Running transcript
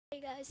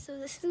guys, so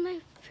this is my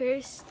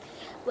first,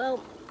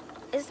 well,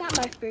 it's not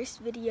my first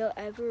video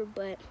ever,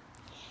 but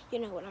you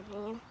know what I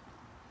mean.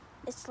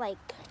 It's like,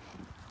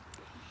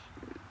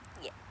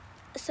 yeah.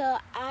 So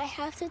I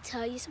have to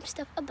tell you some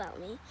stuff about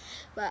me.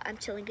 Well, I'm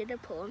chilling in the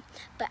pool,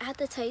 but I have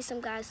to tell you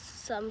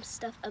some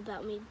stuff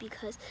about me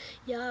because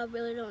y'all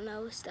really don't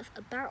know stuff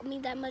about me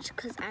that much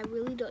because I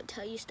really don't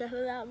tell you stuff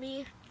about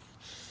me.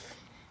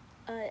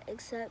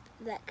 Except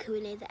that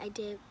Q&A that I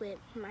did with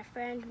my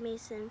friend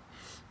Mason.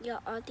 Y'all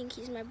all think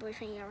he's my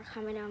boyfriend. Y'all were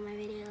commenting on my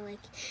video like,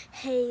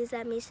 hey, is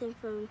that Mason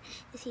from,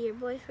 is he your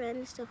boyfriend,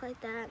 and stuff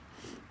like that.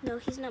 No,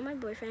 he's not my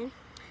boyfriend.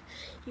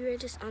 You were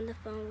just on the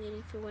phone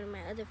waiting for one of my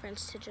other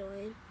friends to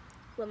join.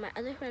 Well, my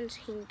other friends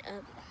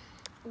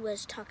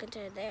was talking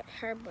to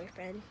her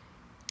boyfriend,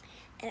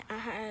 and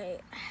I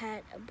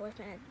had a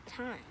boyfriend at the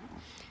time.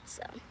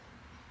 So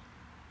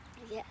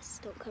yes,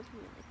 don't come for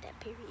me like that,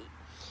 period.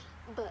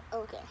 But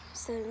okay,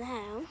 so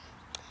now,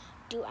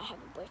 do I have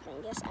a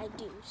boyfriend? Yes, I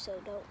do. So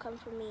don't come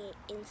for me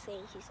and say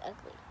he's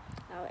ugly.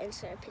 I'll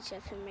insert a picture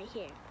of him right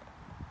here.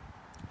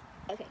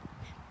 Okay,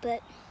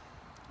 but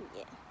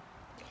yeah.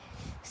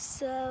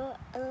 So,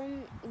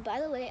 by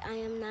the way, I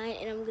am 9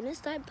 and I'm gonna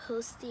start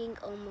posting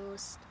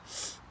almost.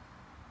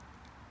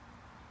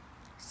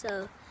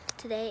 So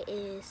today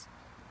is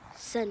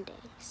Saturday.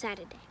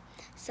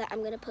 So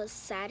I'm gonna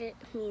post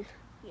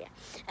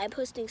I'm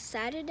posting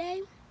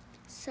Saturday,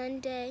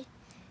 Sunday,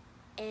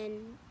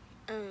 and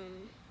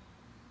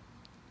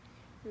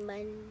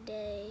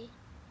Monday,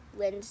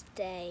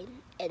 Wednesday,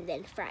 and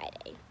then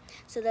Friday.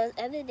 So those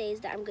other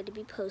days that I'm going to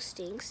be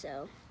posting.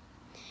 So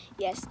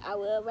yes, I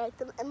will write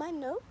them in my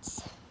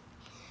notes.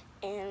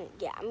 And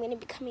yeah, I'm going to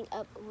be coming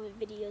up with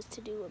videos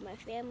to do with my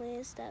family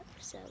and stuff.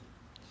 So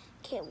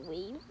can't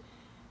wait.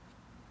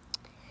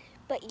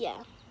 But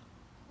yeah,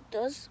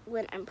 those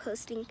when I'm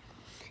posting.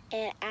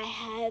 And I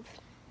have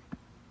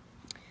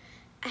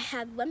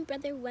one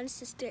brother, one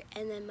sister,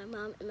 and then my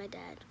mom and my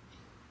dad.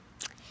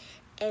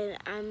 And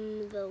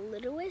I'm the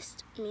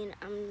littlest,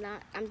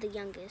 I'm the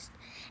youngest.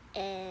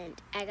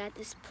 And I got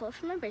this pull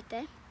for my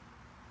birthday.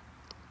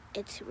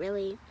 It's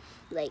really,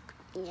 like,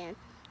 yeah,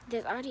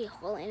 there's already a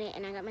hole in it,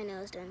 and I got my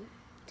nails done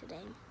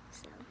today.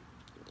 So,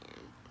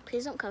 yeah.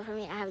 Please don't come for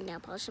me. I have nail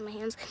polish in my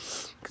hands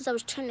because I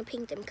was trying to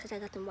paint them because I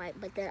got them white,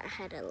 but then I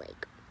had to,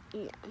 like,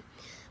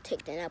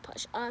 take the nail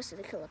polish off so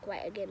they could look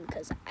white again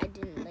because I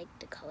didn't like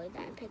the color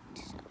that I picked,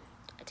 so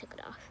I took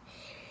it off.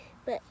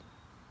 But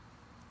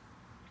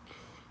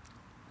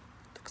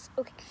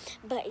okay,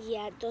 but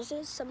yeah, those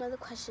are some of the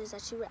questions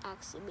that you were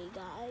asking me,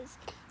 guys.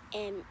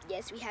 And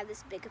yes, we have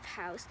this big of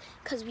house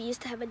because we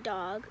used to have a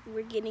dog.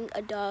 We're getting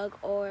a dog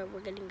or we're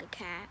getting a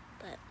cat,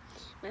 but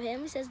my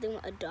family says they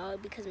want a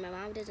dog because my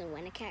mom doesn't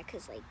want a cat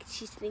because, like,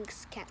 she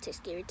thinks cats are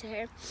scary to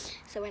her.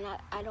 So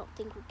I don't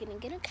think we're gonna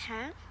get a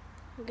cat.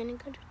 We're gonna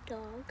go to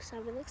dog, so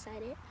I'm really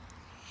excited.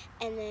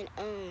 And then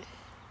I'm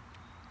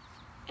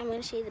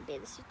gonna show you the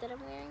bathing suit that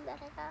I'm wearing that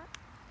I got.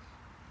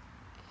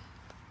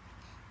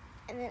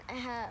 And then I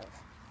have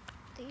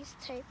these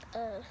type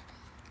of,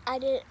 I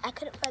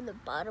couldn't find the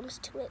bottoms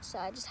to it, so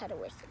I just had to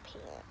wear some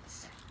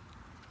pants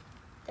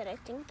that I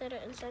think that are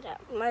inside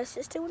out. My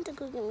sister went to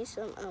go get me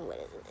some, what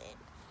is it?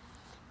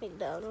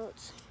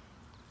 McDonald's.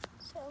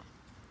 So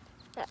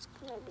that's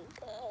gonna be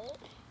good.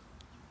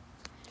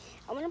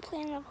 I'm gonna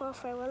plan the pool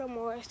for a little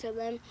more so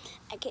then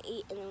I can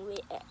eat and then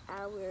wait an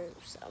hour.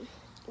 So,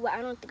 well,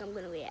 I don't think I'm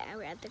gonna wait an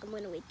hour. I think I'm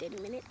gonna wait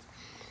 30 minutes.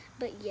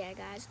 But yeah,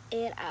 guys,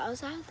 and I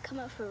also have to come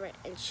up for an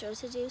intro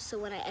to do. So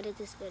when I edit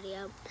this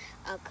video,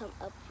 I'll come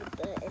up with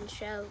the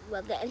intro.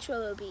 Well, the intro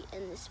will be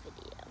in this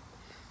video.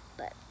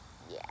 But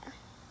yeah.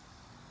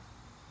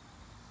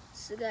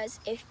 So guys,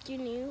 if you're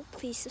new,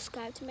 please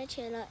subscribe to my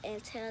channel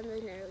and turn on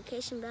the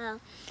notification bell.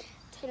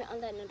 Turn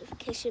on that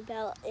notification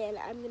bell, and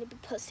I'm going to be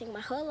posting my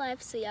whole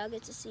life so y'all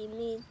get to see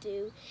me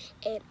do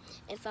it.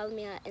 And follow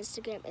me on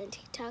Instagram and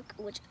TikTok,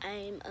 which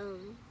I'm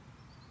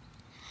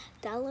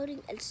downloading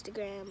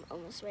Instagram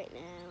almost right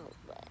now,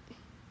 but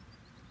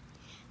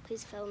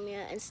please follow me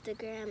on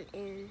Instagram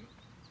and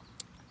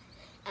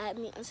add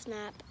me on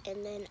Snap,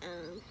 and then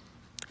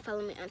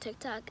follow me on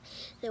TikTok.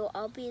 They will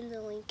all be in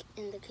the link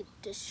in the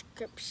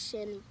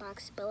description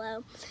box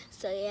below.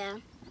 So yeah,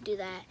 do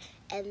that.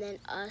 And then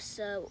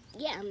also,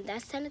 yeah,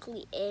 that's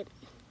technically it.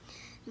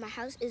 My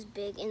house is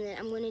big, and then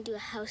I'm going to do a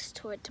house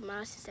tour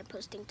tomorrow since I'm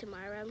posting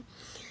tomorrow.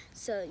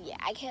 So yeah,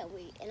 I can't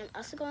wait. And I'm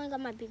also going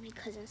on my baby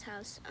cousin's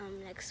house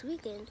next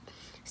weekend.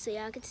 So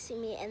y'all get to see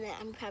me, and then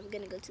I'm probably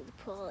going to go to the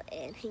pool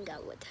and hang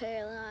out with her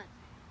a lot.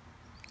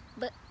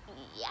 But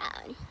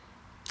yeah,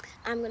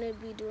 I'm going to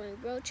be doing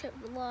road trip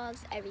vlogs,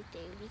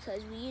 everything,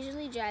 because we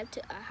usually drive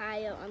to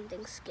Ohio on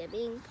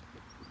Thanksgiving.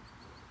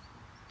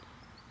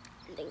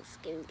 And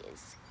Thanksgiving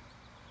is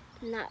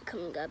not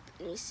coming up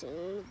any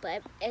soon,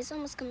 but it's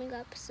almost coming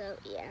up. So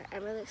yeah,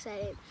 I'm really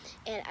excited,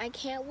 and I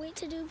can't wait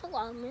to do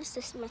Vlogmas.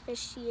 This is my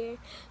first year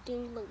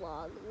doing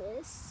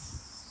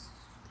Vlogmas.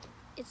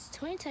 it's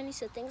 2020,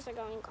 so things are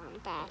going on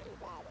bad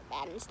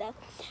and stuff.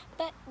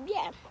 But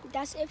yeah,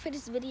 that's it for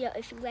this video.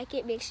 If you like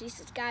it, make sure you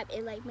subscribe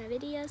and like my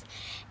videos,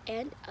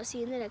 and I'll see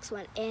you in the next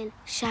one. And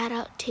shout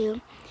out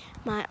to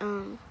my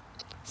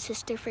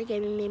sister for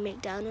giving me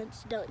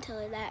McDonald's. Don't tell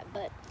her that,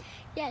 but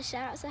yeah,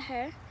 shout out to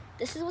her.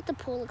 This is what the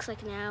pool looks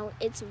like now.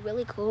 It's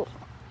really cool.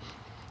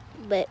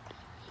 But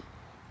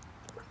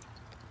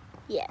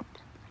yeah,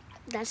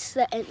 that's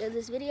the end of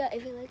this video.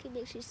 If you like it,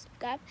 make sure you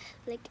subscribe,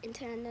 like, and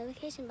turn on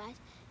notification.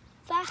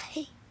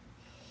 Bye.